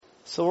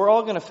So we're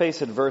all going to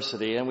face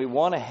adversity, and we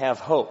want to have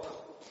hope.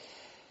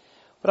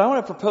 But I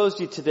want to propose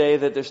to you today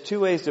that there's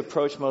two ways to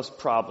approach most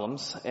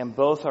problems, and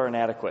both are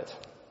inadequate.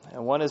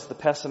 And one is the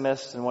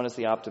pessimist, and one is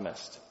the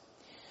optimist.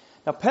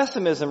 Now,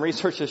 pessimism,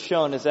 research has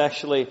shown, is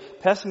actually,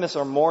 pessimists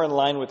are more in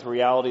line with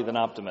reality than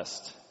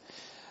optimists.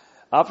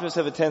 Optimists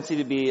have a tendency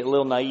to be a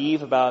little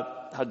naive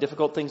about how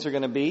difficult things are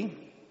going to be.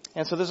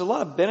 And so there's a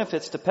lot of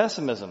benefits to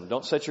pessimism.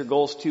 Don't set your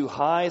goals too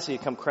high so you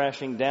come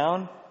crashing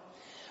down.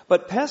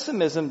 But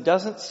pessimism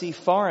doesn't see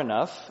far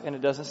enough, and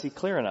it doesn't see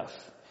clear enough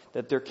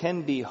that there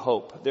can be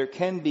hope, there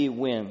can be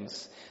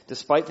wins.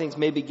 Despite things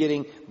maybe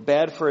getting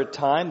bad for a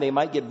time, they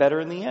might get better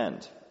in the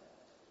end.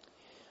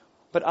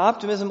 But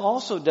optimism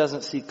also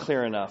doesn't see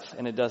clear enough,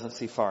 and it doesn't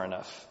see far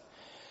enough.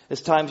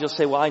 There's times you'll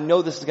say, well, I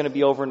know this is going to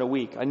be over in a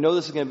week. I know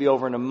this is going to be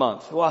over in a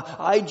month. Well,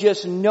 I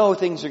just know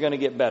things are going to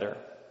get better.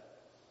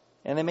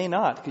 And they may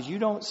not, because you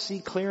don't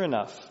see clear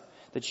enough.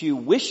 That you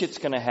wish it's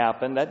going to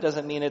happen, that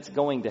doesn't mean it's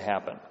going to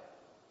happen.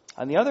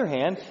 On the other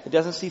hand, it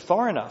doesn't see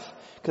far enough.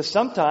 Because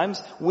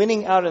sometimes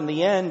winning out in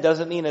the end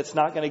doesn't mean it's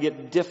not going to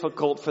get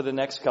difficult for the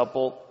next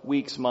couple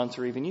weeks, months,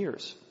 or even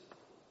years.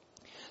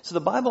 So the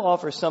Bible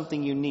offers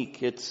something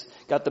unique. It's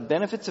got the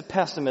benefits of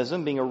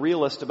pessimism, being a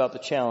realist about the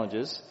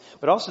challenges,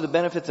 but also the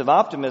benefits of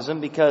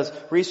optimism, because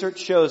research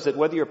shows that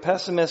whether you're a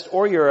pessimist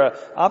or you're an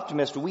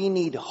optimist, we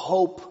need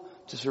hope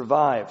to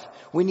survive.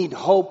 We need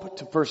hope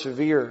to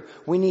persevere.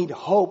 We need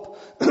hope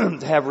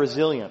to have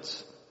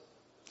resilience.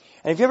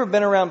 And have you ever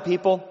been around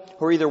people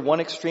who are either one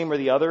extreme or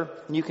the other,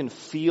 and you can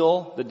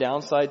feel the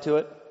downside to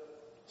it?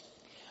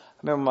 I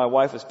remember my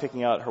wife was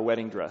picking out her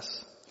wedding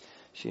dress.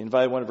 She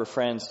invited one of her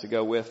friends to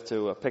go with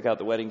to pick out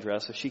the wedding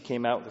dress. So she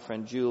came out with her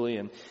friend Julie,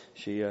 and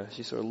she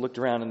sort of looked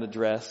around in the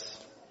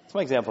dress. It's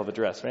my example of a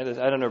dress, right?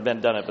 I don't know if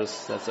Ben done it,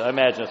 but I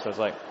imagine that's what it's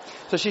like.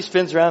 So she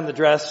spins around the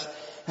dress.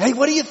 Hey,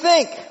 what do you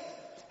think?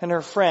 And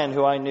her friend,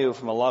 who I knew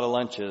from a lot of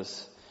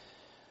lunches,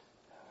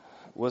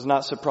 was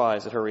not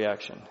surprised at her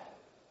reaction.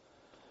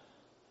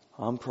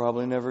 I'm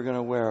probably never going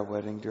to wear a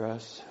wedding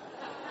dress.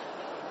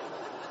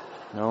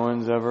 No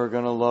one's ever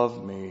going to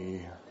love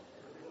me.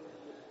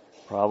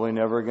 Probably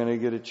never going to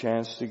get a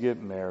chance to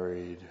get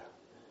married.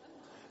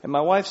 And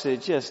my wife said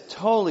it just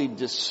totally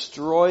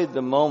destroyed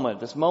the moment,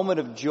 this moment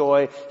of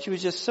joy. She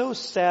was just so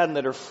saddened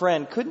that her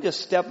friend couldn't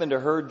just step into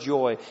her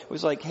joy. It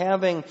was like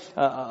having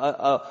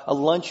a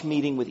lunch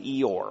meeting with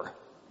Eeyore.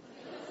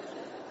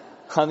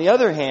 On the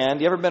other hand,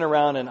 you ever been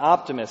around an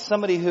optimist,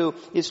 somebody who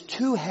is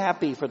too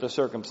happy for the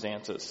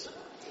circumstances?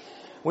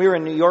 We were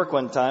in New York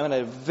one time, and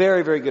a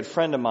very, very good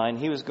friend of mine,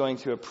 he was going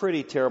through a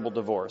pretty terrible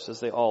divorce, as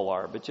they all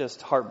are, but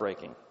just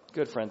heartbreaking.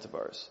 Good friends of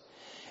ours.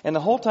 And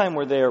the whole time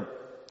we're there,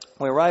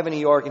 we arrive in New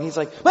York, and he's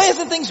like, man,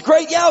 isn't things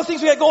great? Yeah,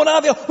 things we got going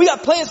on. We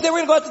got plans today.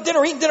 We're going to go out to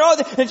dinner, eating dinner, all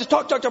day, and just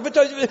talk.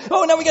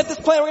 Oh, now we got this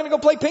plan. We're going to go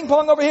play ping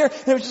pong over here.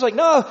 And it was just like,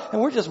 no.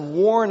 And we're just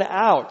worn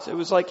out. It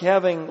was like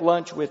having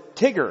lunch with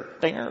Tigger.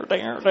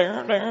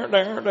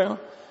 I'm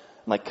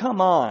like,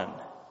 come on.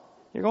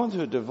 You're going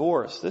through a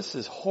divorce. This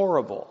is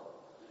horrible.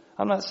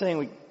 I'm not saying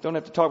we don't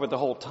have to talk about the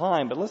whole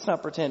time, but let's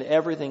not pretend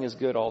everything is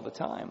good all the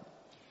time.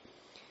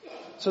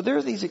 So there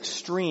are these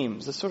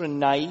extremes, this sort of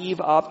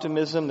naive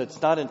optimism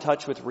that's not in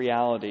touch with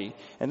reality.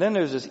 And then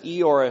there's this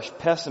Eeyore-ish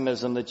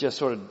pessimism that just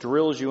sort of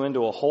drills you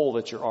into a hole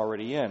that you're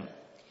already in.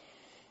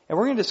 And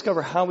we're going to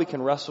discover how we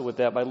can wrestle with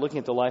that by looking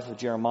at the life of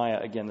Jeremiah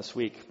again this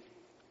week.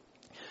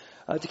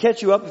 To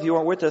catch you up, if you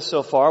weren't with us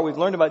so far, we've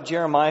learned about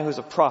Jeremiah, who's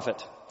a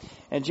prophet.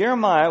 And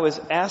Jeremiah was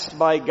asked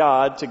by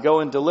God to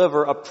go and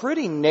deliver a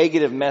pretty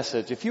negative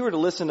message. If you were to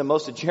listen to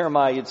most of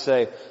Jeremiah, you'd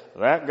say,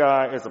 that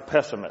guy is a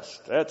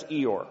pessimist. That's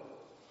Eeyore.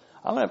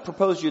 I'm going to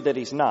propose to you that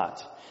he's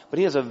not. But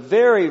he has a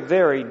very,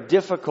 very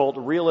difficult,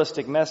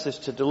 realistic message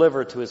to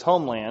deliver to his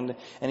homeland,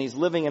 and he's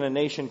living in a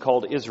nation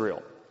called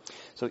Israel.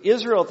 So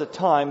Israel at the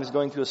time is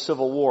going through a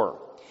civil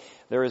war.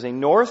 There is a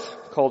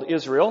north called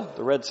Israel,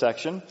 the red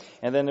section,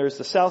 and then there's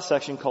the south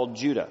section called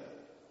Judah.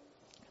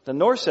 The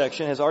north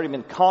section has already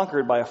been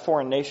conquered by a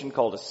foreign nation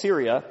called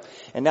Assyria,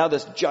 and now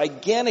this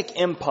gigantic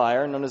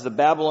empire, known as the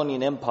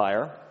Babylonian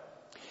Empire,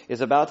 is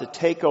about to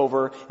take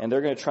over, and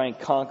they're going to try and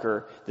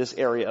conquer this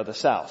area of the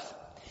south.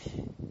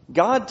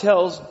 God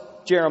tells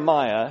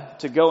Jeremiah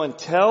to go and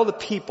tell the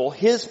people,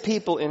 his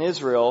people in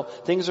Israel,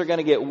 things are going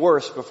to get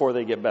worse before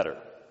they get better.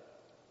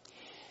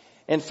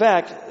 In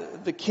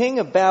fact, the king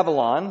of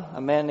Babylon, a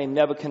man named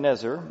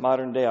Nebuchadnezzar,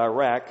 modern day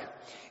Iraq,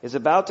 is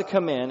about to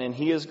come in, and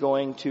he is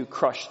going to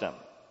crush them.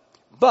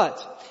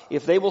 But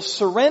if they will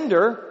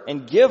surrender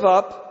and give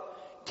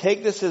up,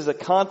 take this as the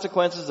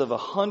consequences of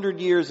 100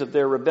 years of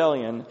their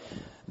rebellion,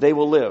 they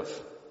will live.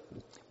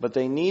 But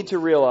they need to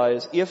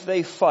realize if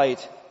they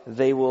fight,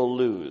 they will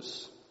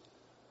lose.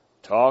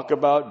 Talk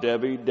about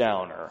Debbie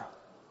Downer.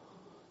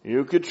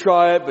 You could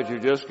try it, but you're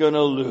just going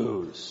to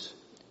lose.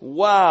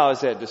 Wow,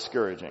 is that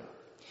discouraging.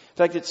 In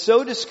fact, it's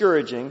so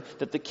discouraging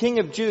that the king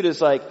of Judah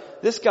is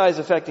like, this guy's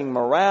affecting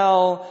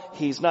morale.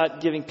 He's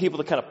not giving people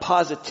the kind of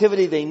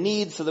positivity they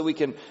need so that we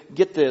can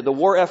get the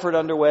war effort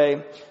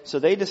underway. So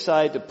they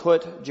decide to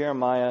put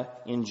Jeremiah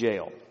in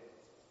jail.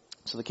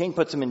 So the king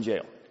puts him in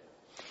jail.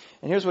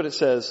 And here's what it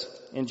says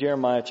in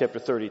Jeremiah chapter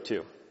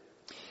 32.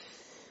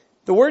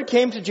 The word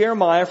came to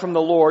Jeremiah from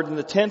the Lord in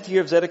the 10th year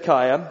of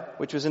Zedekiah,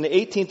 which was in the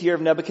 18th year of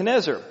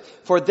Nebuchadnezzar.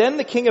 For then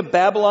the king of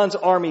Babylon's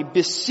army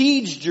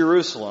besieged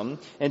Jerusalem,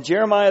 and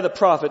Jeremiah the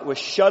prophet was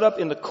shut up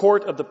in the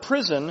court of the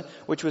prison,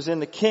 which was in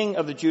the king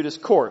of the Judah's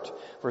court.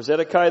 For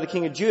Zedekiah the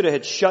king of Judah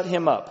had shut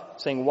him up,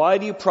 saying, "Why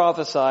do you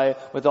prophesy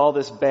with all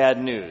this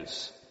bad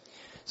news?"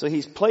 So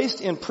he's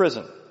placed in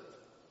prison.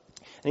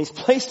 And he's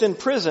placed in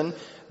prison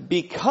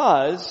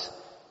because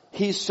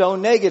he's so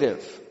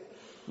negative.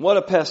 What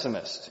a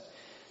pessimist.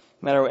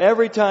 No matter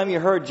every time you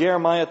heard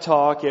Jeremiah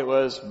talk, it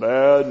was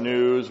bad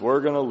news.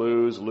 We're going to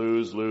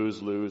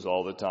lose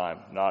all the time.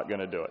 Not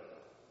going to do it.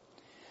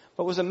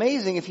 What was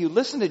amazing, if you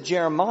listen to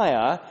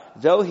Jeremiah,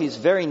 though he's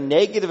very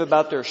negative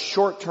about their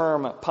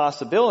short-term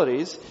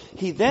possibilities,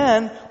 he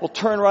then will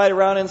turn right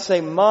around and say,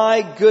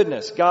 my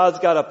goodness, God's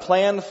got a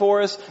plan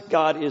for us.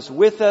 God is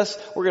with us.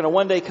 We're going to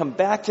one day come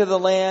back to the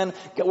land.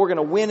 We're going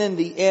to win in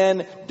the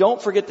end.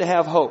 Don't forget to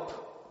have hope.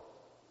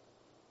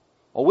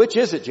 Well, which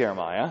is it,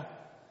 Jeremiah?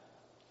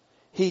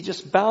 He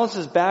just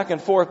bounces back and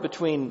forth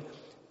between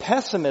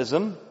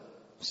pessimism,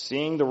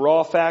 seeing the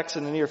raw facts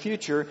in the near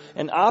future,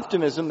 and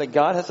optimism that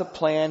God has a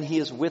plan, He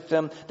is with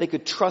them, they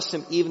could trust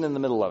Him even in the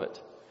middle of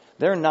it.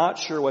 They're not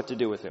sure what to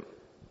do with Him.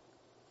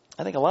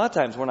 I think a lot of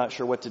times we're not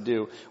sure what to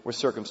do with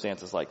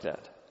circumstances like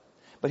that.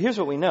 But here's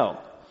what we know.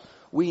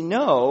 We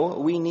know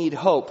we need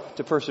hope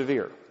to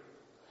persevere.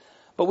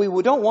 But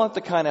we don't want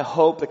the kind of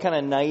hope, the kind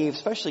of naive,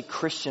 especially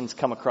Christians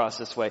come across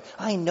this way.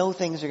 I know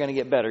things are going to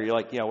get better. You're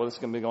like, well, this is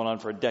going to be going on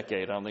for a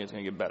decade. I don't think it's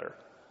going to get better.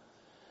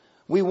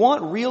 We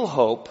want real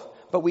hope,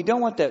 but we don't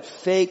want that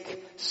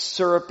fake,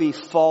 syrupy,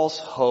 false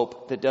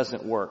hope that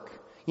doesn't work.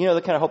 You know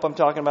the kind of hope I'm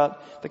talking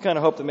about? The kind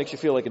of hope that makes you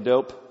feel like a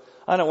dope.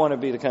 I don't want to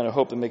be the kind of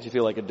hope that makes you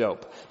feel like a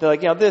dope. They're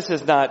like, this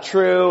is not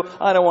true.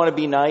 I don't want to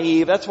be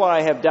naive. That's why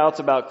I have doubts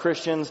about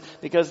Christians,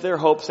 because their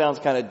hope sounds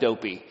kind of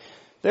dopey.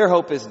 Their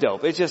hope is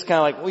dope. It's just kind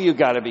of like, well, you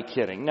got to be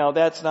kidding. No,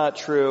 that's not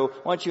true.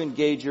 Why don't you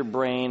engage your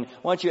brain?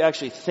 Why don't you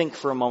actually think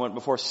for a moment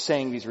before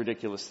saying these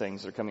ridiculous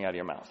things that are coming out of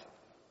your mouth?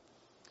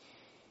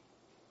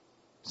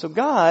 So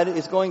God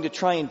is going to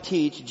try and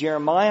teach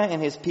Jeremiah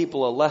and his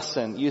people a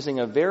lesson using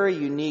a very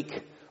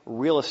unique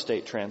real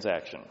estate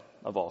transaction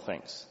of all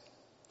things.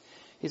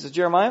 He says,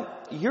 Jeremiah,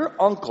 your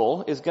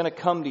uncle is going to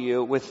come to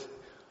you with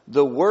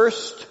the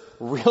worst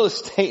real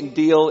estate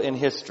deal in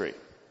history.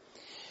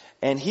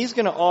 And he's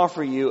going to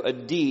offer you a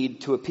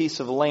deed to a piece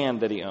of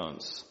land that he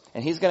owns.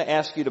 And he's going to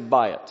ask you to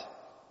buy it.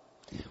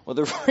 Well,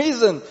 the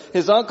reason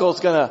his uncle's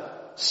going to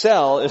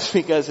sell is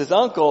because his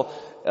uncle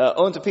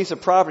owns a piece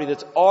of property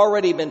that's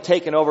already been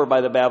taken over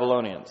by the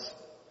Babylonians.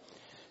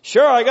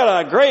 Sure, I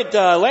got a great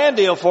land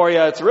deal for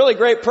you. It's a really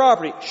great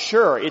property.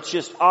 Sure, it's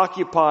just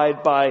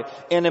occupied by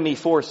enemy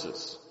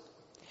forces.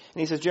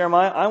 And he says,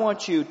 Jeremiah, I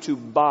want you to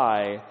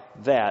buy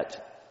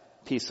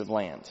that piece of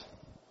land.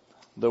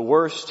 The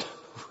worst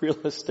real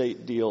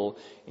estate deal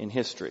in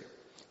history.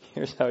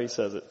 Here's how he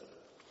says it.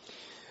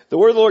 The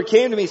word of the Lord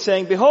came to me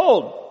saying,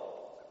 behold,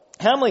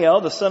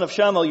 Hamliel, the son of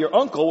Shamuel, your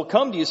uncle, will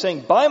come to you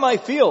saying, buy my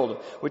field,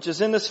 which is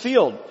in this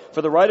field.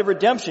 For the right of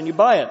redemption, you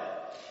buy it.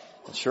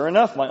 And sure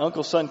enough, my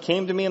uncle's son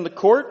came to me in the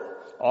court,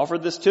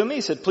 offered this to me.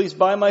 He said, please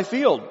buy my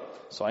field.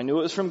 So I knew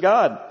it was from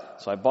God.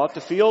 So I bought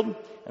the field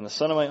and the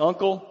son of my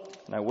uncle,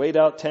 and I weighed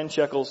out 10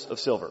 shekels of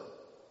silver.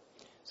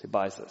 So he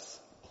buys this.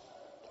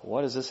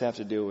 What does this have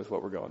to do with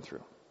what we're going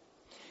through?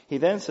 He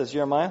then says,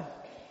 Jeremiah,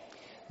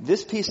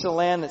 this piece of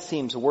land that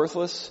seems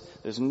worthless,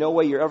 there's no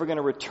way you're ever going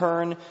to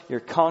return, you're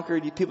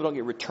conquered, people don't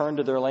get returned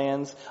to their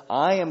lands.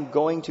 I am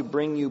going to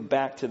bring you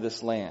back to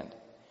this land.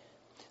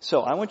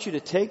 So I want you to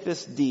take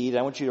this deed,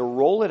 I want you to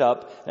roll it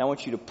up, and I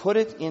want you to put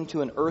it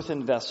into an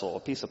earthen vessel,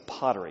 a piece of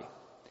pottery.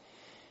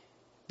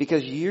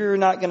 Because you're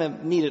not going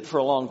to need it for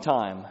a long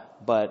time,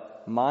 but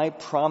my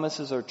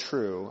promises are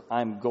true.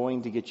 I'm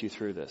going to get you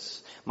through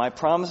this. My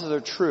promises are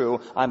true.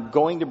 I'm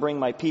going to bring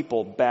my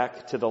people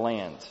back to the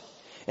land.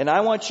 And I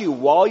want you,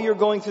 while you're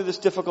going through this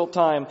difficult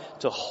time,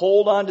 to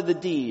hold on to the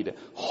deed,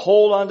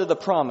 hold on to the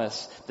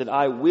promise that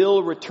I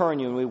will return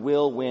you and we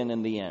will win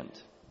in the end.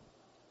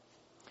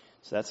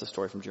 So that's the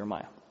story from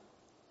Jeremiah.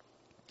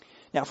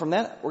 Now from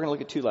that, we're going to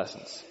look at two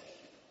lessons.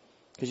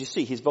 Because you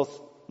see, he's both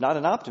not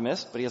an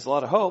optimist, but he has a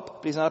lot of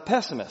hope, but he's not a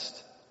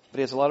pessimist, but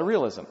he has a lot of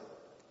realism.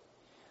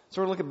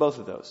 So we're going to look at both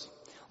of those.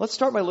 Let's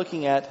start by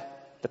looking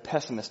at the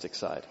pessimistic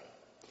side.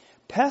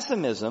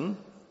 Pessimism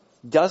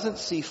doesn't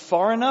see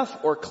far enough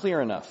or clear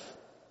enough.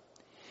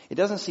 It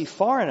doesn't see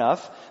far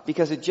enough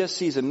because it just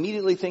sees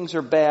immediately things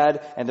are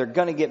bad and they're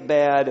going to get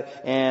bad.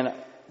 And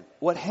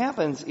what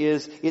happens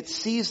is it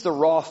sees the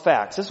raw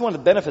facts. This is one of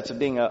the benefits of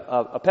being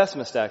a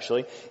pessimist,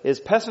 actually,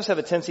 is pessimists have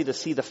a tendency to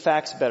see the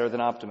facts better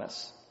than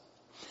optimists.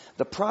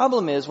 The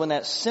problem is when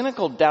that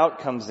cynical doubt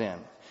comes in,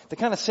 the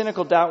kind of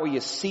cynical doubt where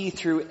you see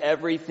through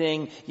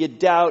everything, you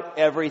doubt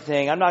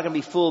everything, I'm not going to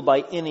be fooled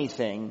by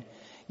anything.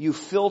 You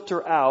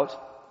filter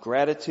out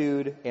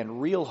gratitude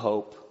and real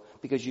hope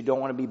because you don't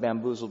want to be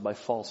bamboozled by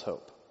false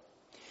hope.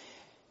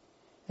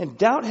 And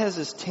doubt has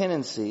this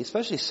tendency,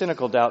 especially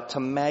cynical doubt,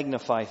 to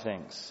magnify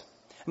things.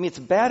 I mean, it's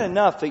bad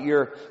enough that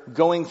you're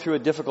going through a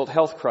difficult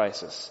health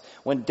crisis.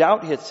 When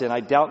doubt hits in, I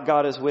doubt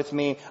God is with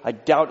me, I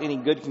doubt any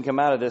good can come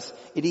out of this,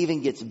 it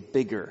even gets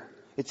bigger.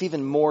 It's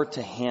even more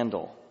to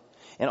handle.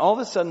 And all of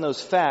a sudden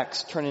those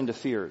facts turn into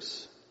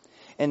fears.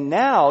 And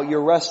now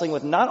you're wrestling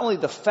with not only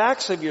the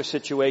facts of your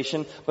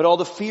situation, but all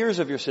the fears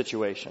of your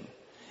situation.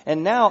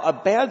 And now a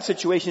bad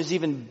situation is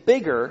even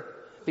bigger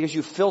because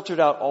you filtered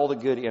out all the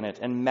good in it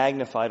and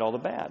magnified all the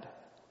bad.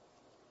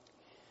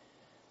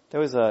 There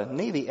was a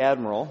Navy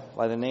admiral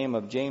by the name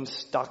of James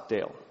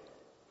Stockdale.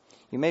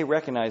 You may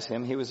recognize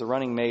him. He was the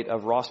running mate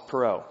of Ross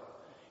Perot.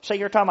 Say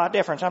you're talking about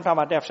difference, I'm talking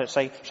about deficit.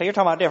 Say you're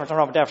talking about difference, I'm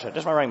talking about deficit.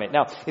 This is my running mate.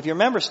 Now, if you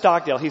remember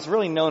Stockdale, he's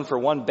really known for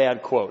one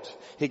bad quote.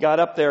 He got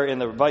up there in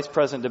the vice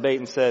president debate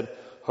and said,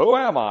 "Who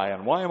am I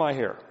and why am I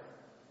here?"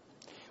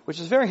 Which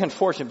is very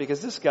unfortunate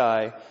because this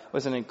guy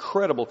was an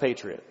incredible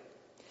patriot.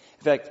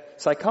 In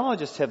fact,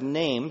 psychologists have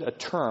named a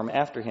term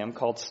after him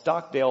called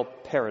Stockdale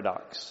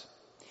paradox.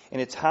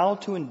 And it's how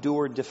to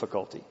endure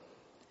difficulty.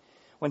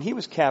 When he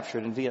was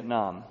captured in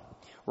Vietnam,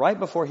 right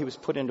before he was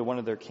put into one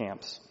of their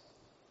camps,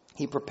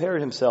 he prepared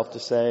himself to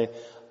say,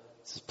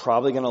 this is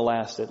probably going to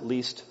last at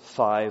least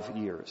 5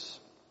 years.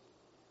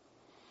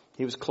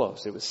 He was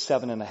close. It was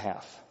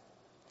 7.5.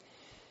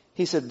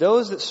 He said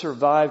those that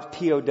survived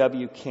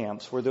POW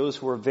camps were those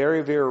who were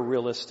very, very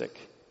realistic.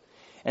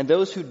 And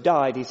those who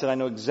died, he said, I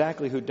know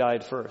exactly who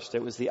died first.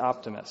 It was the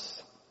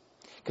optimists.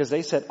 Because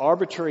they set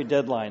arbitrary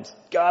deadlines.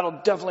 God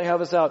will definitely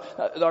have us out.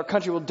 Our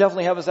country will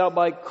definitely have us out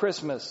by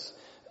Christmas,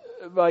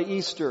 by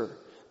Easter,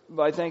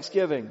 by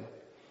Thanksgiving.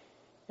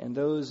 And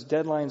those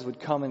deadlines would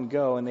come and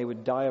go, and they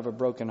would die of a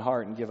broken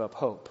heart and give up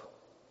hope.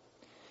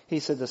 He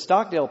said the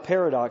Stockdale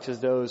paradox is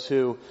those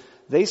who,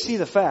 they see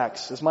the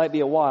facts, this might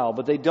be a while,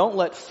 but they don't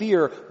let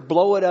fear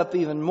blow it up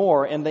even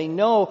more, and they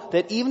know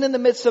that even in the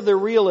midst of their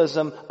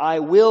realism, I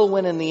will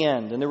win in the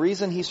end. And the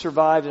reason he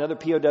survived and other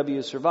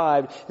POWs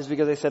survived is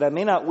because they said, I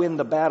may not win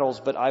the battles,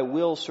 but I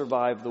will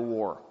survive the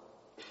war.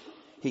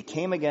 He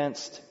came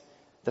against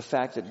the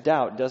fact that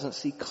doubt doesn't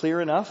see clear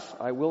enough,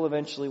 I will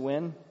eventually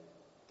win,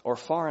 or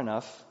far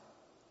enough,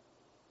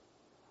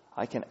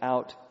 I can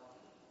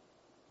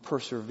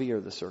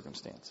persevere the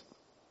circumstance.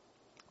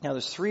 Now,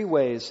 there's 3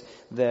 ways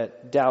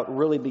that doubt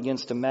really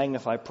begins to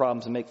magnify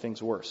problems and make things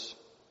worse.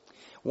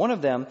 One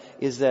of them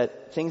is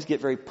that things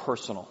get very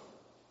personal.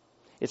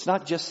 It's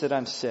not just that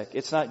I'm sick.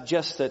 It's not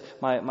just that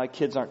my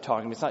kids aren't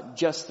talking to me. It's not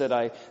just that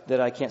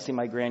I can't see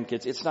my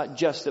grandkids. It's not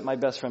just that my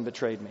best friend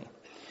betrayed me.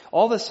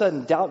 All of a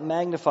sudden, doubt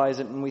magnifies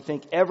it and we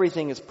think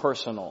everything is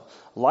personal.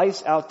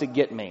 Life's out to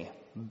get me.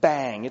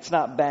 Bang. It's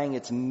not bang,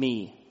 it's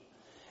me.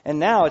 And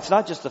now it's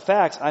not just the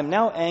facts. I'm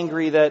now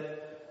angry that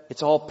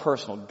it's all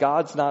personal.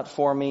 God's not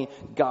for me.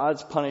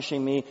 God's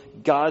punishing me.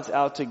 God's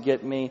out to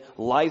get me.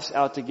 Life's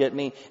out to get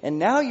me. And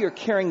now you're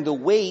carrying the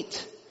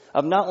weight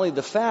of not only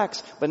the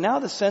facts, but now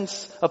the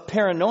sense of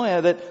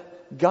paranoia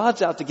that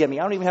God's out to get me.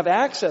 I don't even have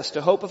access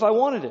to hope if I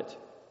wanted it.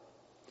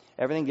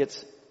 Everything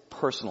gets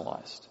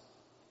personalized.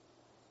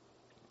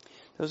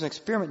 There was an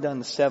experiment done in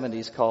the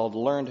 70s called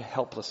learned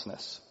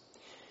helplessness.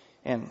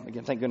 And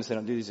again, thank goodness they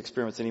don't do these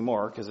experiments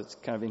anymore because it's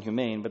kind of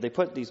inhumane. But they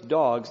put these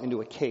dogs into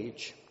a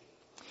cage.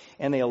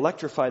 And they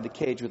electrified the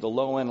cage with a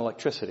low-end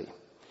electricity.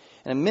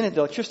 And the minute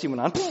the electricity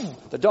went on, boom,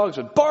 the dogs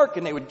would bark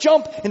and they would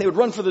jump and they would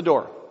run for the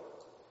door.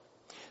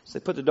 So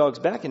they put the dogs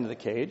back into the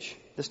cage.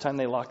 This time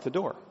they locked the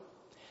door.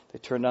 They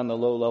turned on the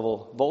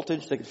low-level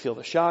voltage. They could feel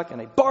the shock and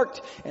they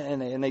barked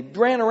and they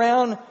ran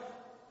around.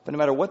 But no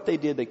matter what they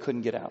did, they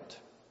couldn't get out.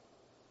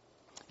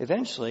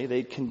 Eventually,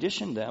 they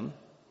conditioned them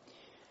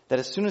that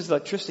as soon as the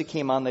electricity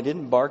came on, they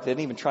didn't bark, they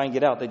didn't even try and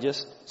get out. They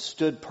just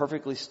stood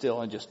perfectly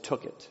still and just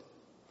took it.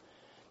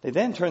 They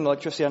then turned the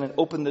electricity on and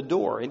opened the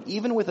door. And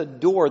even with a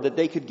door that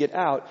they could get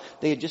out,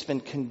 they had just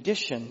been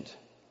conditioned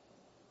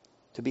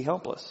to be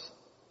helpless.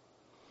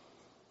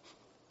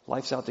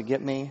 Life's out to get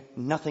me.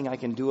 Nothing I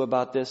can do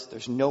about this.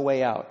 There's no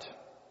way out.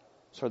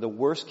 So the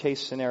worst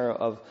case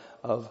scenario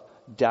of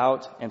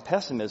doubt and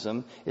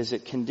pessimism is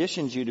it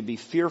conditions you to be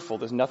fearful.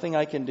 There's nothing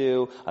I can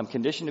do. I'm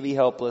conditioned to be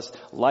helpless.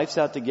 Life's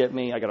out to get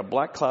me. I got a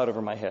black cloud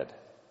over my head.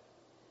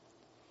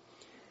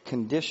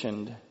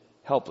 Conditioned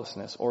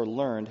helplessness or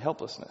learned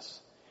helplessness.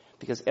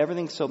 Because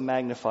everything's so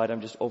magnified,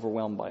 I'm just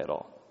overwhelmed by it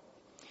all.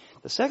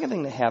 The second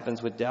thing that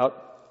happens with doubt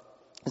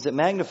is it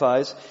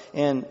magnifies,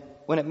 and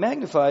when it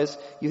magnifies,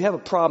 you have a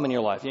problem in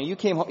your life. You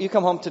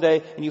come home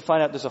today and you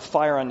find out there's a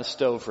fire on the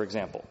stove, for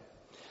example.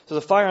 So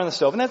there's a fire on the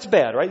stove, and that's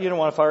bad, right? You don't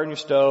want a fire in your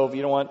stove.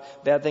 You don't want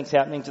bad things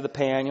happening to the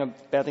pan. You don't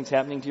want bad things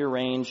happening to your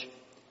range.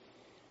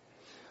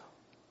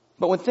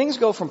 But when things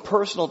go from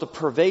personal to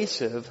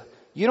pervasive,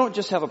 you don't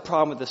just have a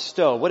problem with the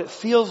stove. What it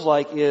feels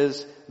like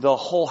is the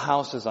whole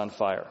house is on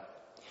fire.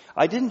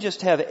 I didn't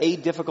just have a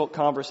difficult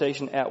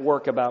conversation at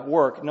work about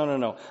work.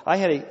 No. I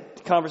had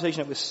a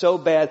conversation that was so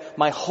bad,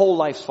 my whole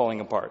life's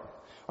falling apart.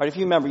 Right? If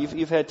you remember,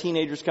 you've had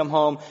teenagers come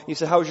home, and you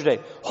say, how was your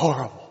day?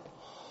 Horrible.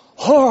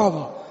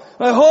 Horrible.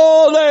 My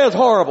whole day is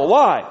horrible.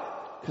 Why?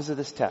 Because of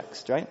this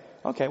text, right?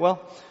 Okay,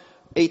 well,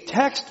 A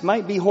text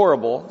might be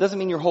horrible, doesn't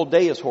mean your whole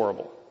day is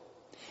horrible.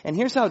 And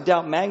here's how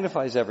doubt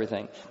magnifies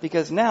everything.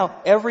 Because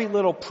now every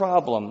little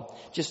problem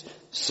just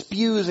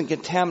spews and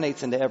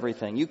contaminates into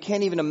everything. You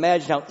can't even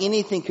imagine how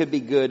anything could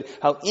be good,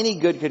 how any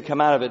good could come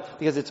out of it,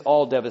 because it's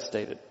all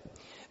devastated.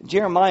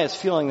 Jeremiah is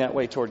feeling that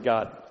way toward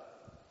God.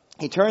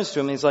 He turns to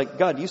him and he's like,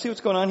 God, do you see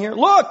what's going on here?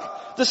 Look!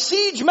 The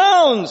siege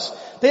mounds!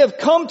 They have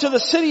come to the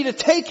city to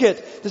take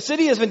it. The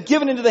city has been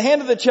given into the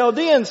hand of the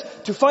Chaldeans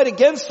to fight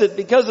against it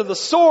because of the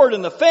sword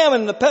and the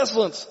famine and the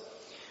pestilence.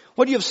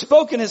 What you have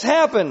spoken has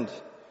happened.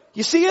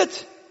 You see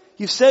it?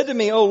 You've said to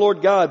me, O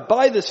Lord God,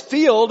 buy this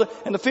field,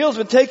 and the field's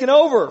been taken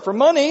over for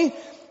money.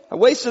 I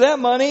wasted that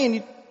money, and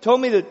you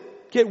told me to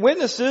get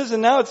witnesses,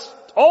 and now it's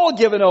all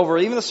given over,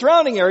 even the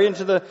surrounding area,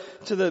 into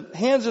the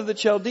hands of the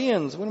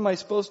Chaldeans. What am I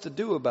supposed to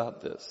do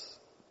about this?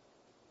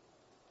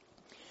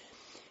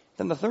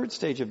 Then the third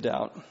stage of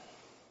doubt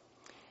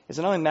is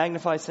it not only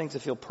magnifies things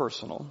that feel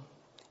personal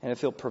and that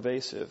feel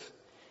pervasive,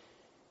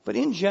 but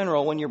in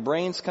general, when your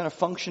brain's kind of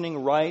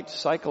functioning right,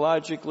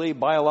 psychologically,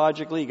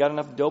 biologically, you got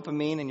enough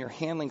dopamine and you're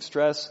handling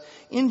stress,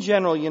 in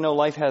general, you know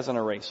life has an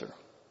eraser.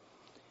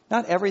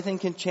 Not everything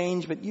can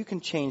change, but you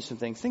can change some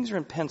things. Things are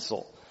in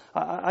pencil.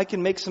 I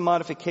can make some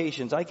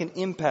modifications. I can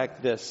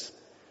impact this.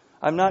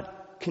 I'm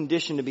not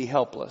conditioned to be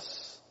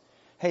helpless.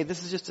 Hey,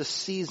 this is just a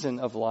season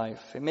of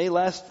life. It may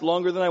last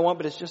longer than I want,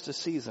 but it's just a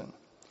season.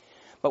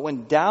 But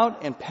when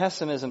doubt and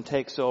pessimism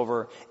takes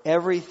over,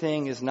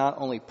 everything is not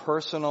only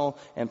personal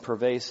and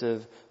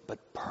pervasive,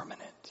 but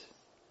permanent.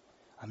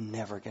 I'm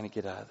never going to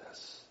get out of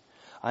this.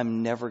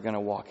 I'm never going to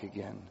walk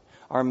again.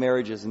 Our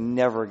marriage is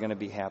never going to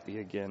be happy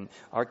again.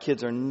 Our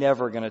kids are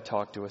never going to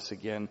talk to us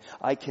again.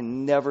 I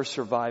can never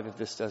survive if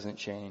this doesn't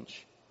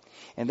change.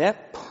 And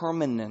that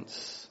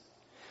permanence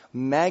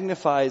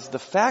magnifies the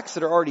facts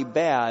that are already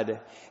bad.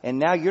 And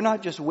now you're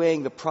not just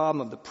weighing the problem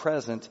of the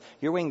present.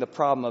 You're weighing the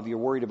problem of you're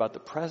worried about the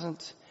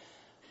present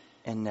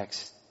and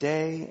next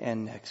day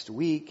and next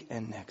week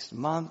and next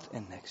month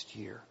and next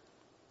year.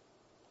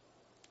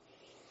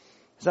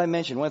 As I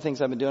mentioned, one of the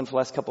things I've been doing for the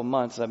last couple of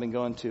months, I've been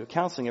going to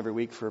counseling every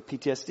week for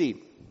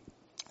PTSD.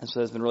 And so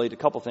there's been related to a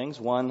couple things.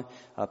 One,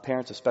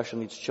 parents of special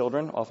needs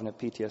children often have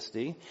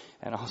PTSD,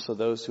 and also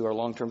those who are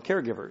long-term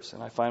caregivers.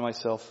 And I find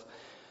myself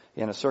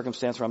in a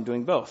circumstance where I'm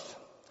doing both.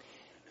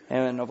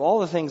 And of all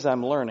the things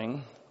I'm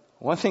learning,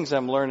 one of the things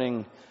I'm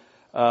learning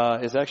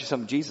is actually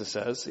something Jesus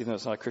says, even though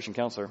it's not a Christian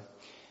counselor.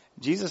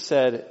 Jesus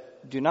said,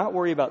 do not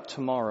worry about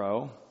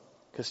tomorrow,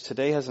 because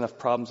today has enough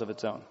problems of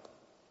its own.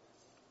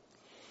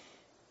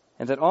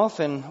 And that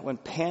often when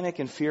panic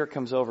and fear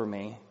comes over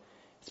me,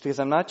 it's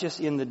because I'm not just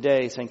in the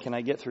day saying, can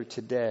I get through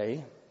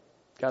today?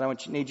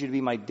 God, need you to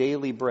be my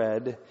daily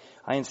bread.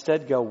 I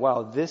instead go,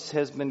 wow, this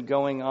has been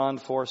going on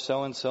for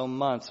so-and-so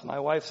months. My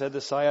wife's had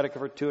the sciatica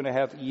for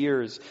 2.5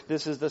 years.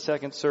 This is the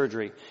second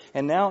surgery.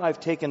 And now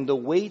I've taken the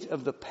weight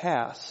of the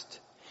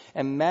past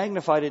and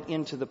magnified it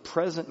into the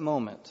present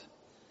moment.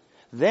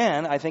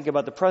 Then I think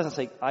about the present,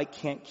 say, I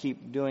can't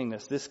keep doing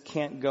this. This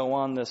can't go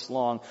on this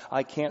long.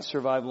 I can't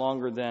survive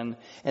longer than.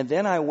 And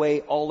then I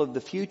weigh all of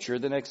the future,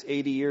 the next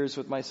 80 years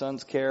with my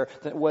son's care,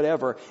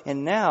 whatever.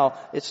 And now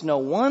it's no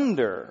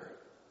wonder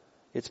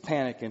it's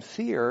panic and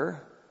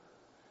fear,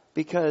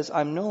 because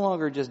I'm no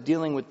longer just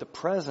dealing with the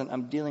present.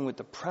 I'm dealing with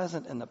the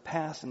present and the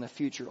past and the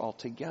future all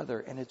together,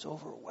 and it's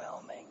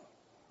overwhelming.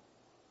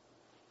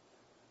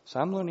 So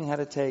I'm learning how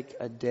to take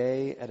a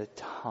day at a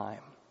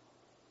time.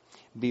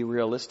 Be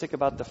realistic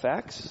about the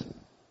facts,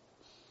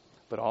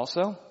 but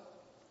also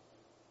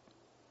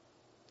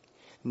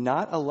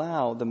not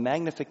allow the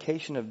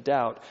magnification of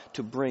doubt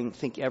to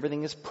think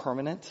everything is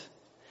permanent,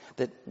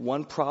 that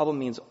one problem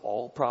means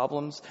all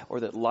problems,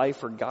 or that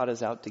life or God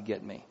is out to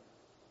get me.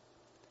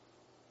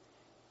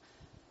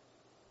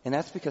 And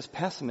that's because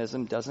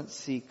pessimism doesn't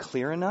see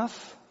clear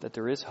enough that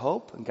there is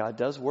hope and God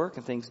does work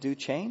and things do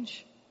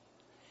change.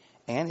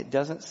 And it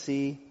doesn't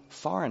see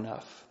far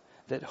enough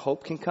that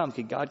hope can come,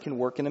 God can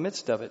work in the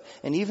midst of it.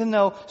 And even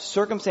though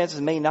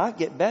circumstances may not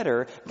get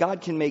better,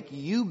 God can make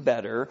you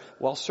better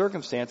while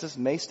circumstances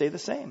may stay the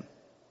same.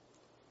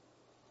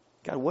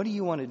 God, what do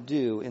you want to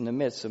do in the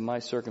midst of my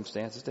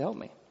circumstances to help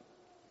me?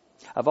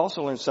 I've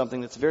also learned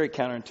something that's very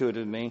counterintuitive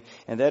to me,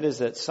 and that is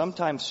that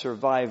sometimes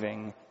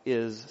surviving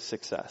is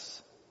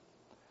success.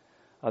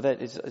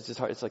 It's just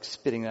hard. It's like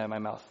spitting that out of my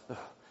mouth. Ugh.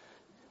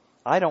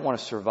 I don't want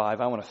to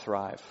survive. I want to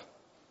thrive.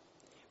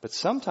 But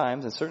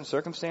sometimes, in certain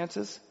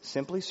circumstances,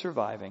 simply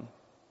surviving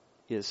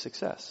is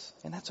success.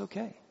 And that's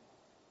okay.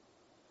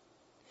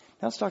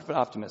 Now let's talk about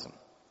optimism.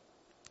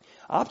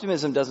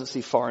 Optimism doesn't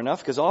see far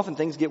enough because often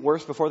things get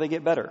worse before they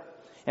get better.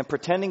 And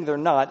pretending they're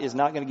not is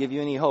not going to give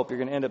you any hope. You're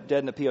going to end up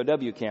dead in a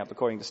POW camp,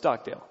 according to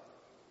Stockdale.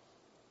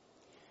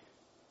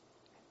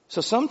 So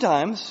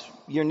sometimes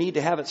your need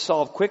to have it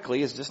solved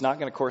quickly is just not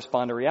going to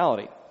correspond to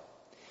reality.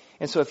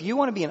 And so if you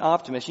want to be an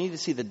optimist, you need to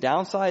see the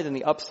downside and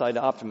the upside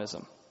to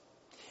optimism.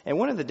 And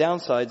one of the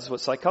downsides is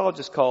what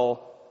psychologists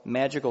call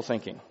magical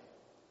thinking.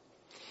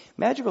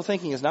 Magical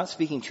thinking is not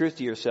speaking truth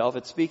to yourself,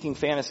 it's speaking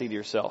fantasy to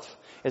yourself.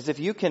 As if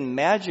you can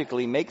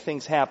magically make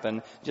things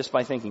happen just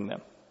by thinking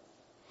them.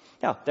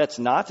 Now, that's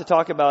not to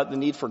talk about the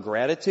need for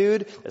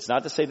gratitude. That's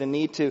not to say the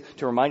need to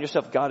remind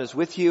yourself God is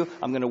with you.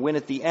 I'm going to win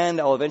at the end.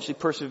 I'll eventually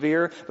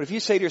persevere. But if you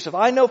say to yourself,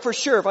 I know for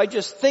sure if I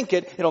just think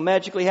it, it'll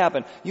magically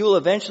happen, you will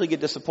eventually get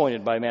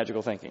disappointed by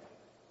magical thinking.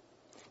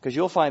 Because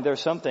you'll find there are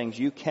some things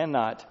you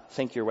cannot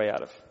think your way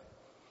out of.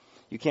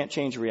 You can't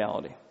change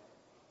reality.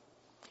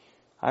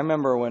 I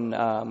remember when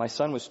my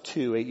son was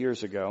 2, 8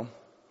 years ago.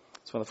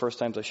 It's one of the first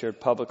times I shared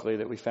publicly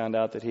that we found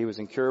out that he was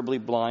incurably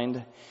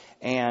blind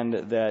and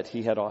that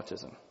he had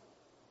autism.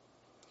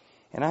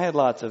 And I had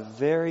lots of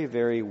very,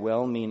 very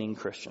well-meaning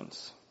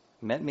Christians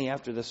met me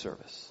after the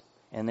service.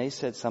 And they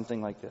said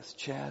something like this,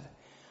 Chad,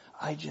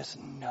 I just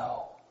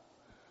know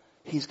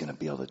he's going to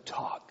be able to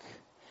talk.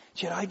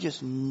 Chad, I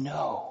just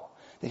know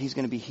that he's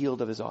going to be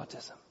healed of his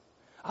autism.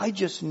 I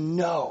just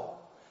know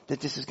that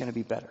this is going to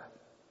be better.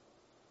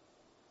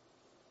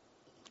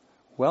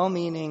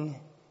 Well-meaning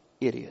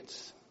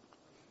idiots.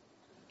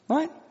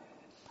 Right?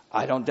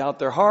 I don't doubt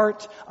their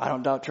heart. I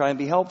don't doubt trying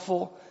to be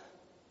helpful.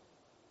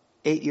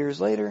 8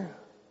 years later,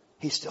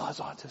 he still has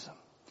autism.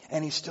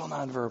 And he's still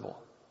nonverbal.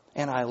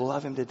 And I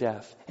love him to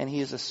death. And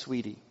he is a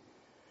sweetie.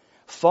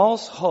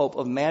 False hope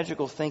of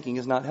magical thinking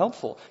is not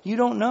helpful. You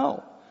don't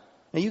know.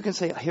 Now you can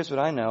say, here's what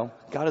I know.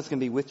 God is going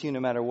to be with you no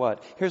matter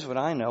what. Here's what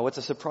I know. What's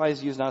a surprise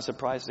to you is not a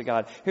surprise to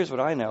God. Here's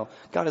what I know.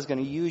 God is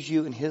going to use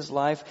you in His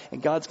life.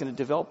 And God's going to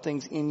develop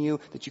things in you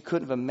that you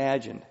couldn't have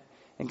imagined.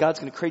 And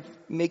God's going to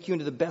make you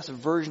into the best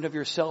version of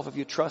yourself if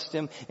you trust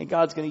Him. And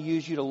God's going to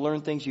use you to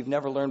learn things you've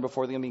never learned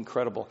before. They're going to be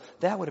incredible.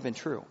 That would have been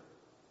true.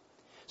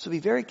 So be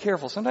very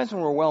careful. Sometimes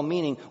when we're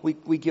well-meaning,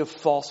 we give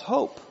false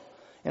hope.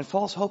 And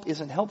false hope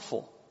isn't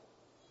helpful.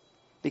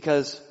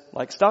 Because,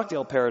 like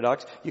Stockdale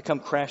paradox, you come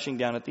crashing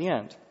down at the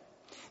end.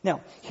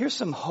 Now, here's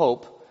some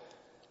hope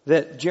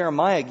that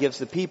Jeremiah gives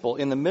the people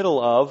in the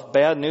middle of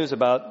bad news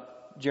about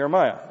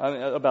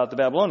about the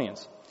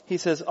Babylonians. He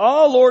says,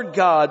 "Ah, Lord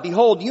God,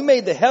 behold, you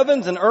made the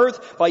heavens and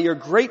earth by your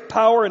great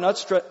power and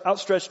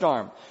outstretched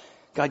arm."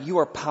 God, you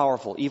are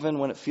powerful, even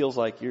when it feels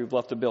like you've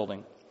left a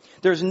building.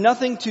 There's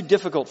nothing too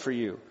difficult for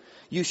you.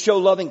 You show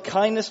loving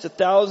kindness to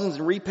thousands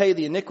and repay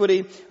the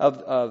iniquity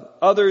of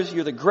others.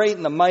 You're the great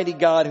and the mighty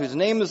God whose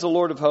name is the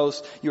Lord of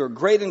hosts. You are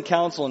great in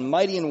counsel and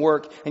mighty in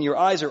work, and your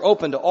eyes are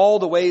open to all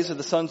the ways of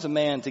the sons of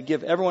man to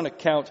give everyone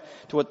account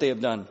to what they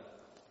have done.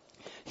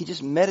 He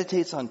just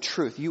meditates on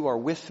truth. You are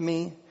with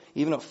me.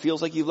 Even though it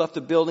feels like you've left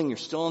the building, you're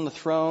still on the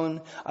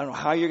throne. I don't know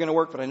how you're going to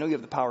work, but I know you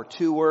have the power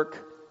to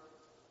work.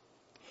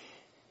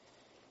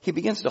 He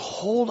begins to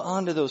hold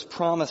on to those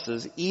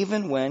promises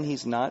even when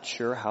he's not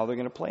sure how they're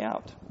going to play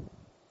out.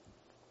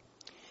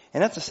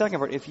 And that's the second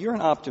part. If you're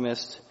an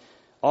optimist,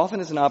 often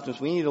as an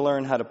optimist, we need to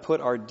learn how to put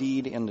our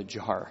deed in the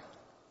jar.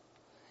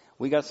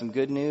 We got some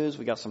good news,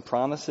 we got some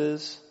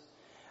promises,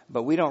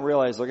 but we don't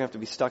realize they're going to have to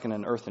be stuck in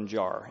an earthen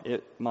jar.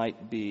 It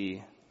might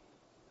be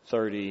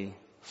 30,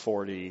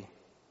 40,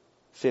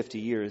 50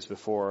 years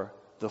before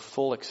the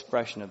full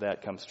expression of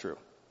that comes true.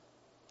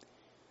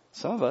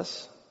 Some of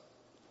us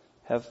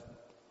have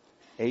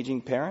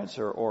aging parents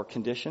or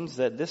conditions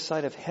that this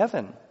side of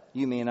heaven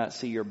you may not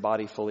see your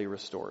body fully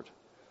restored.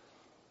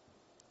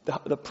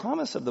 The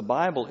promise of the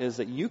Bible is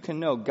that you can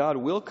know God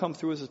will come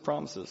through His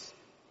promises.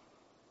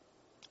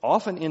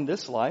 Often in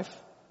this life,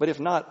 but if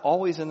not,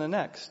 always in the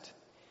next.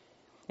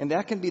 And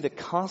that can be the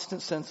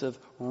constant sense of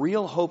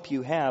real hope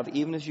you have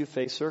even as you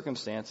face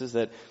circumstances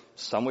that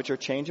some which are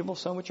changeable,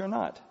 some which are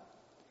not.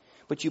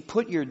 But you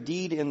put your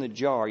deed in the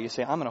jar. You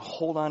say, I'm going to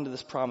hold on to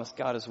this promise.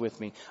 God is with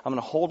me. I'm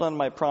going to hold on to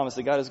my promise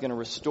that God is going to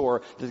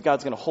restore, that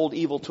God's going to hold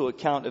evil to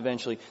account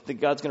eventually, that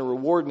God's going to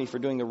reward me for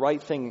doing the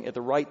right thing at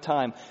the right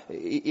time,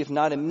 if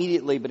not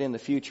immediately, but in the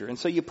future. And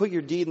so you put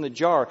your deed in the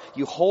jar.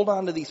 You hold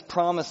on to these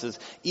promises,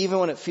 even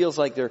when it feels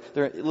like they're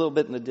a little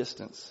bit in the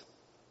distance.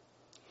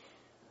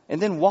 And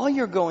then while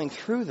you're going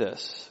through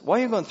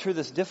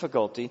this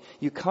difficulty,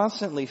 you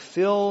constantly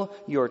fill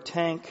your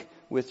tank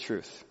with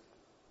truth.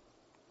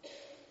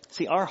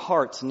 See, our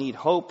hearts need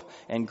hope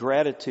and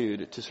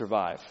gratitude to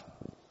survive.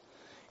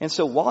 And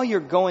so while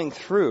you're going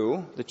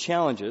through the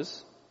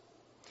challenges,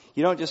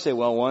 you don't just say,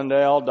 well, one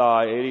day I'll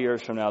die, 80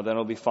 years from now, then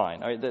it'll be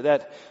fine. All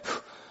right,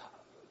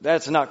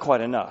 that's not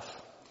quite enough.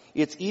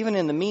 It's even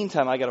in the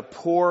meantime, I got to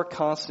pour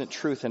constant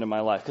truth into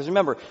my life. Because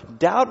remember,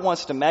 doubt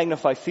wants to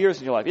magnify fears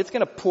in your life. It's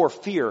going to pour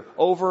fear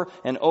over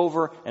and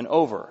over and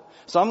over.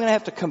 So I'm going to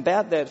have to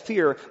combat that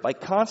fear by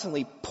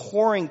constantly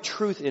pouring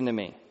truth into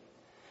me.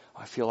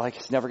 I feel like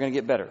it's never going to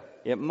get better.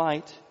 It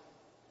might.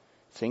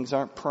 Things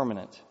aren't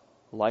permanent.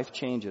 Life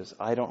changes.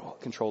 I don't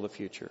control the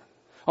future.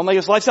 Oh my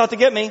gosh, life's out to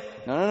get me.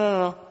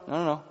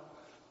 No.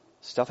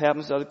 Stuff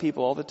happens to other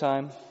people all the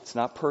time. It's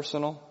not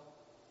personal.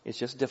 It's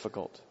just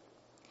difficult.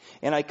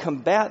 And I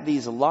combat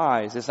these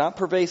lies. It's not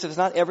pervasive. It's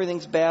not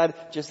everything's bad.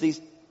 Just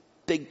these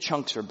big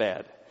chunks are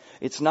bad.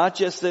 It's not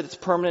just that it's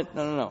permanent.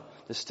 No.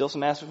 There's still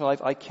some aspects of my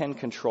life I can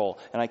control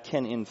and I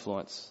can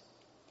influence.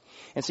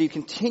 And so you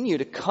continue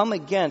to come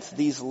against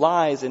these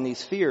lies and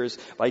these fears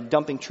by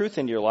dumping truth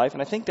into your life.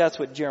 And I think that's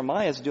what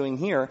Jeremiah is doing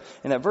here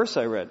in that verse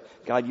I read.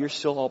 God, you're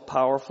still all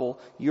powerful.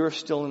 You're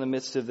still in the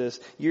midst of this.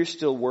 You're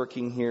still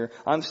working here.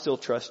 I'm still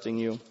trusting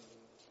you.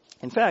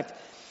 In fact,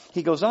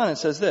 he goes on and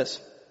says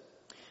this.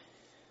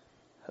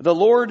 The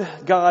Lord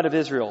God of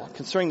Israel,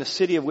 concerning the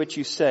city of which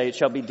you say, it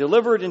shall be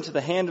delivered into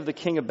the hand of the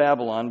king of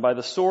Babylon by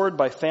the sword,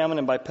 by famine,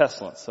 and by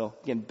pestilence. So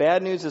again,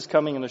 bad news is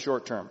coming in the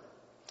short term.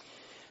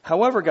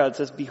 However, God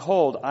says,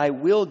 behold, I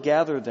will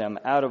gather them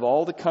out of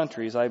all the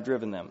countries I have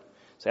driven them.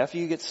 So after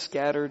you get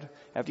scattered,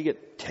 after you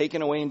get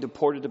taken away and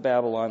deported to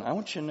Babylon, I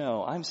want you to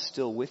know I'm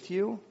still with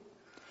you.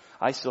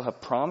 I still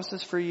have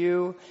promises for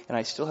you, and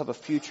I still have a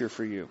future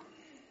for you.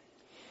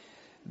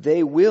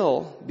 They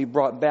will be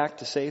brought back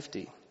to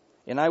safety,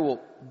 and I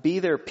will be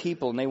their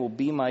people, and they will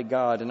be my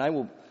God, and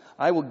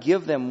I will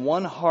give them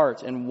one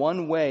heart and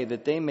one way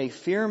that they may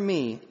fear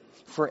me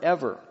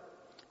forever.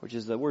 Which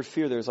is the word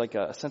fear, there's like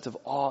a sense of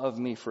awe of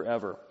me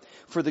forever.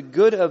 For the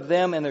good of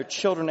them and their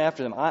children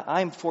after them.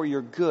 I'm for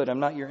your good.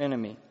 I'm not your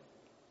enemy.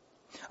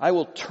 I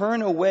will not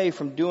turn away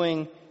from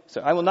doing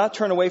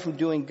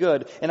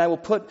good, and I will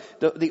put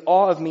the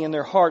awe of me in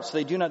their hearts so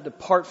they do not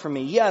depart from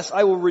me. Yes,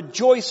 I will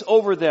rejoice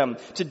over them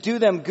to do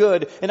them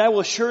good, and I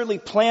will surely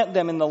plant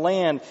them in the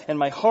land in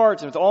my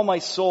heart and with all my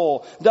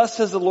soul. Thus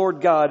says the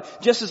Lord God,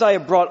 just as I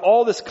have brought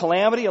all this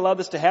calamity, allowed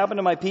this to happen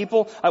to my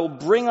people, I will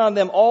bring on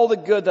them all the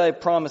good that I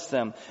promised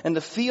them. And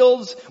the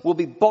fields will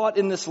be bought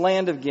in this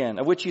land again,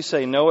 of which you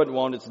say, no, it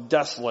won't. It's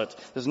desolate.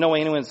 There's no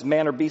way anyone's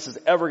man or beast is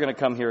ever going to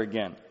come here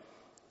again.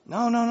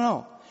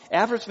 No.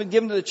 After it's been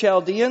given to the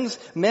Chaldeans,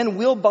 men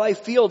will buy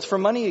fields for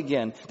money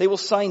again. They will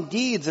sign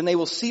deeds and they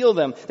will seal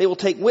them. They will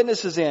take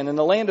witnesses in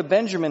the land of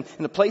Benjamin,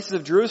 in the places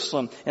of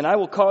Jerusalem, and I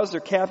will cause their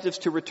captives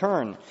to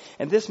return.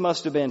 And this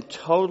must have been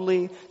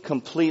totally,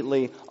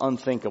 completely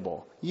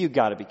unthinkable. You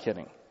gotta be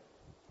kidding.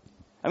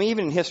 I mean,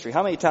 even in history,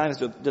 how many times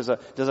does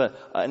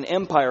an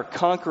empire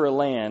conquer a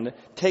land,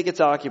 take its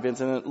occupants,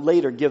 and then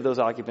later give those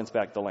occupants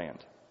back the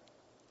land?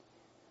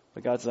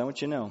 But God says, I want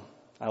you to know,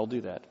 I will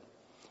do that.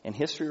 And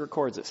history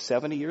records that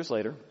 70 years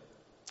later,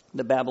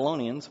 the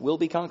Babylonians will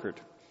be conquered.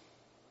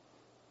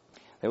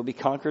 They will be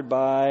conquered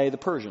by the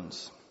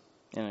Persians.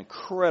 An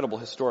incredible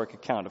historic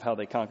account of how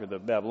they conquered the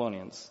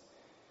Babylonians.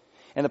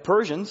 And the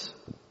Persians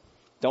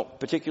don't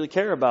particularly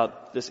care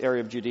about this area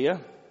of Judea.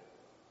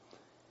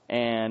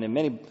 And in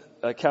many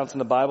accounts in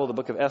the Bible, the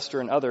book of Esther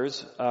and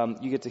others,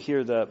 you get to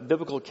hear the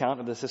biblical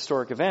account of this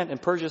historic event.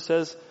 And Persia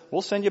says,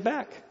 we'll send you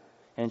back.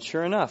 And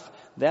sure enough,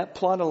 that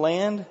plot of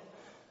land,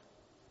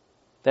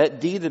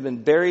 that deed that had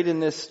been buried in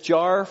this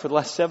jar for the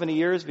last 70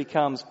 years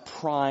becomes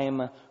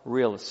prime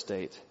real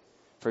estate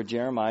for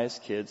Jeremiah's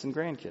kids and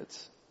grandkids.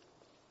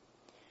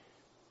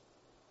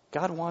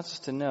 God wants us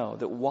to know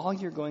that while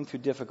you're going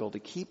through difficulty,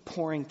 keep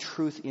pouring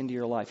truth into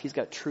your life. He's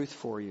got truth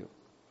for you.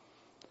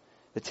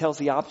 It tells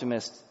the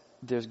optimist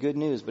there's good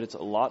news, but it's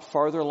a lot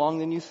farther along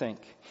than you think.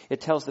 It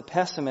tells the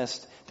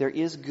pessimist there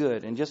is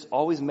good, and just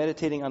always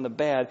meditating on the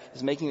bad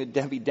is making you a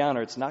Debbie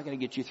Downer. It's not going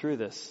to get you through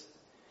this.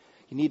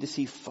 You need to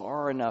see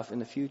far enough in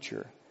the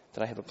future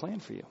that I have a plan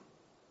for you.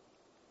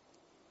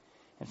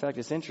 In fact,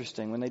 it's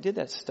interesting. When they did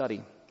that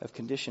study of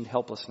conditioned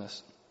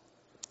helplessness,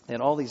 they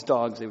had all these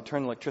dogs. They would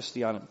turn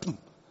electricity on and boom,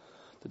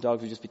 the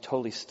dogs would just be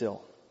totally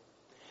still.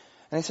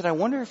 And they said, I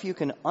wonder if you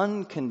can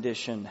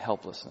uncondition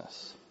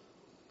helplessness.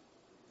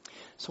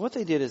 So what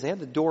they did is they had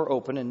the door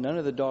open and none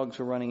of the dogs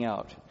were running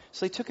out.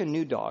 So they took a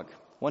new dog,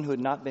 one who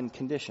had not been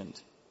conditioned,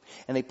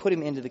 and they put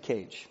him into the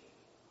cage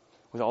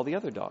with all the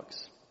other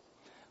dogs.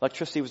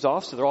 Electricity was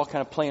off, so they're all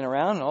kind of playing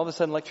around, and all of a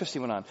sudden electricity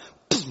went on.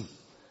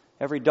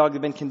 Every dog that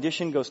had been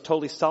conditioned goes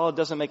totally solid,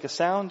 doesn't make a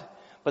sound.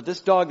 But this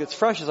dog that's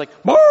fresh is like,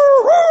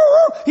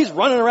 he's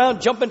running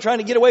around, jumping, trying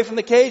to get away from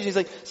the cage. He's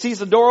like, sees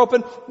the door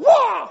open,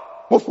 woof,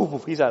 woof,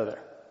 woof, he's out of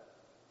there.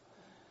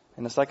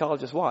 And the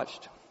psychologist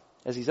watched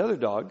as these other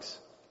dogs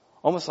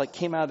almost like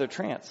came out of their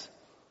trance.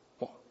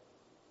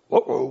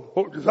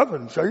 What just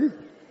happened, Shaggy?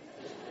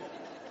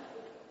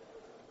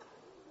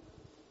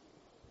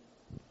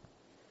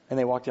 And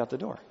they walked out the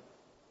door.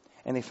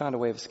 And they found a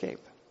way of escape.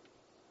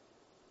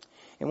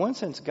 In one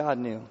sense, God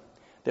knew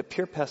that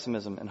pure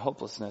pessimism and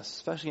hopelessness,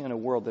 especially in a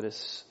world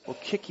that will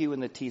kick you in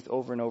the teeth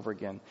over and over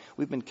again.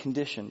 We've been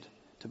conditioned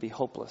to be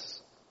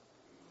hopeless.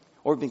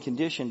 Or we've been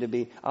conditioned to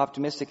be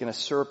optimistic in a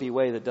syrupy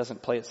way that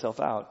doesn't play itself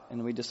out.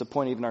 And we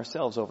disappoint even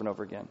ourselves over and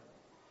over again.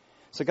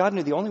 So God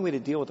knew the only way to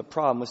deal with the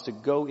problem was to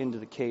go into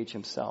the cage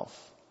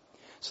himself.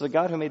 So the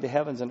God who made the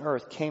heavens and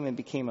earth came and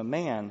became a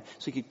man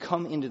so he could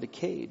come into the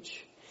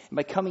cage. And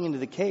by coming into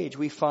the cage,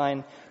 we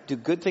find, do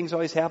good things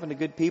always happen to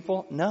good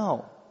people?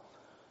 No.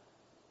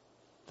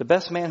 The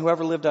best man who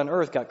ever lived on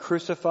earth got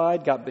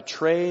crucified, got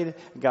betrayed,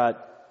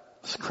 got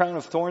a crown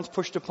of thorns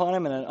pushed upon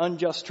him in an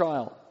unjust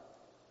trial.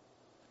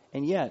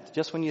 And yet,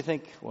 just when you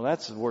think, well,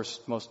 that's the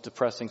worst, most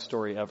depressing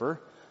story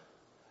ever,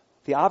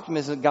 the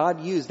optimism that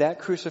God used that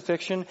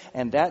crucifixion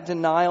and that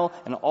denial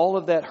and all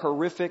of that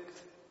horrific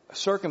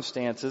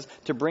circumstances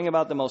to bring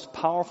about the most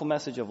powerful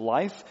message of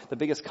life, the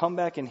biggest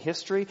comeback in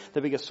history,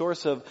 the biggest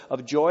source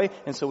of joy.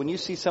 And so when you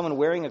see someone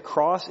wearing a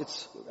cross,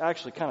 it's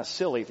actually kind of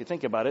silly if you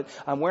think about it.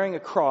 I'm wearing a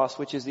cross,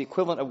 which is the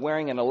equivalent of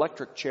wearing an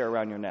electric chair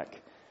around your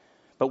neck.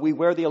 But we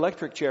wear the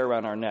electric chair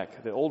around our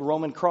neck, the old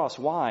Roman cross.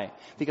 Why?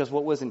 Because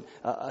what was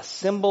a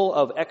symbol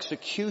of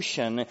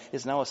execution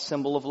is now a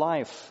symbol of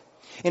life.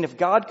 And if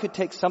God could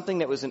take something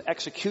that was an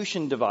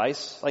execution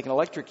device, like an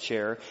electric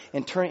chair,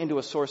 and turn it into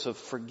a source of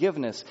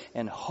forgiveness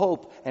and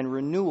hope and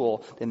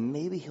renewal, then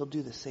maybe He'll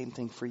do the same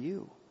thing for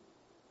you.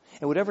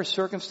 And whatever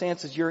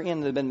circumstances you're in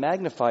that have been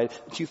magnified,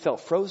 that you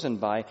felt frozen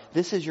by,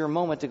 this is your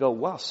moment to go,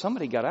 wow,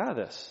 somebody got out of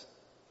this.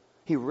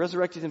 He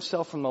resurrected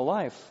Himself from the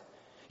life.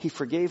 He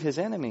forgave His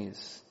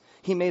enemies.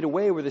 He made a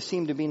way where there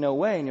seemed to be no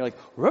way. And you're like,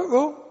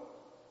 ruh-roh.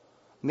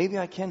 Maybe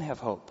I can have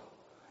hope.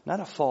 Not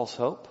a false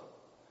hope,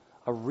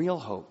 a real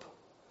hope.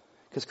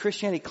 Because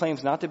Christianity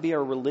claims not to be a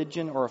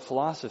religion or a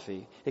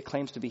philosophy. It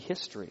claims to be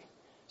history.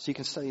 So you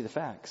can study the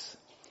facts.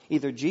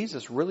 Either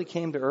Jesus really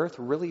came to earth,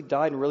 really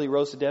died, and really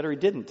rose to dead, or He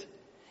didn't.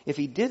 If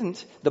He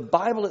didn't, the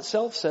Bible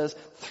itself says,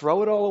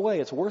 throw it all away.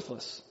 It's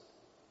worthless.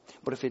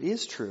 But if it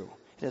is true,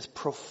 it has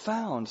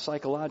profound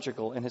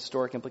psychological and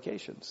historic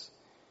implications.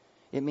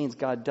 It means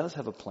God does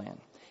have a plan.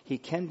 He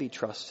can be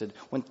trusted.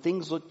 When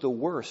things look the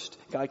worst,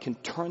 God can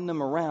turn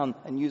them around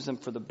and use them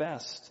for the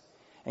best.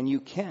 And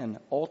you can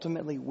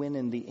ultimately win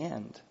in the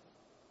end.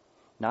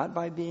 Not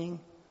by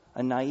being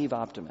a naive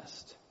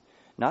optimist.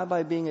 Not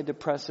by being a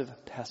depressive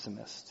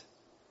pessimist.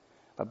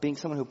 But being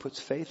someone who puts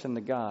faith in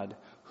the God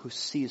who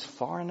sees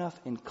far enough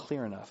and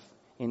clear enough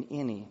in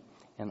any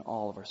and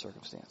all of our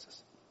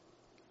circumstances.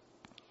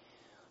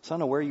 So I don't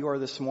know where you are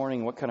this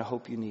morning, what kind of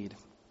hope you need.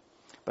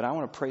 But I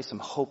want to pray some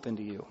hope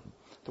into you.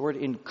 The word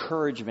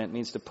encouragement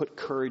means to put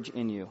courage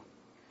in you.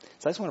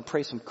 So I just want to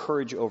pray some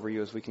courage over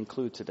you as we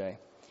conclude today.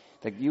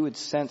 That you would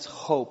sense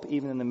hope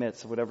even in the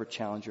midst of whatever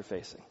challenge you're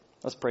facing.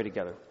 Let's pray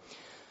together.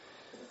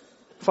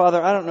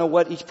 Father, I don't know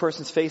what each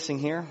person's facing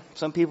here.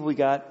 Some people, we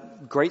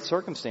got great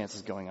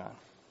circumstances going on.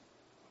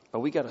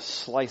 But we got a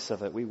slice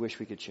of it we wish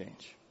we could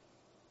change.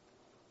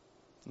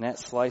 And that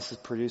slice is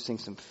producing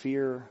some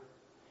fear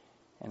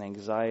and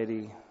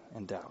anxiety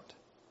and doubt.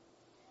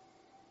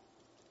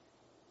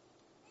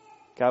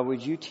 God,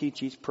 would you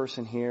teach each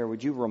person here,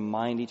 would you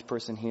remind each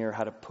person here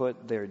how to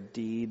put their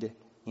deed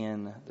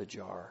in the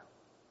jar?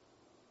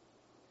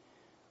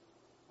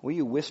 Will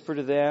you whisper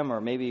to them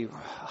or maybe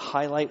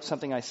highlight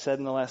something I said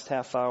in the last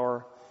half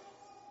hour?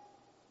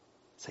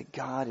 Say,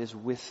 God is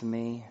with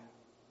me.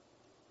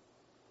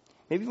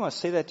 Maybe you want to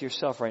say that to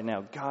yourself right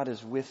now. God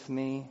is with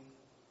me.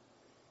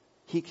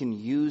 He can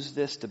use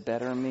this to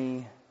better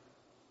me.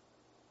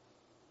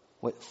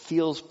 What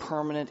feels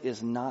permanent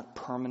is not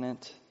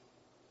permanent.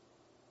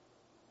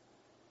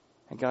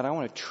 And God, I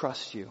want to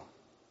trust you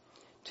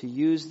to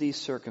use these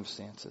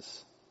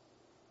circumstances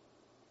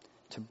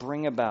to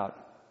bring about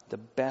the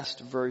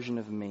best version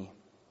of me.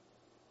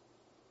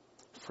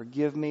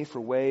 Forgive me for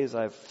ways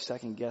I've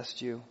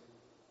second-guessed you,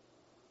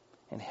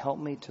 and help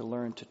me to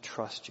learn to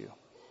trust you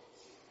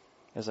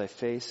as I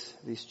face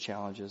these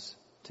challenges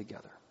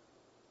together.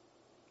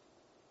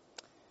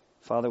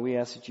 Father, we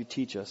ask that you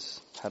teach us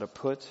how to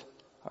put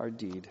our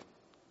deed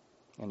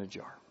in a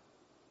jar.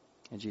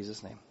 In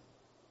Jesus' name,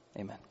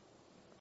 amen.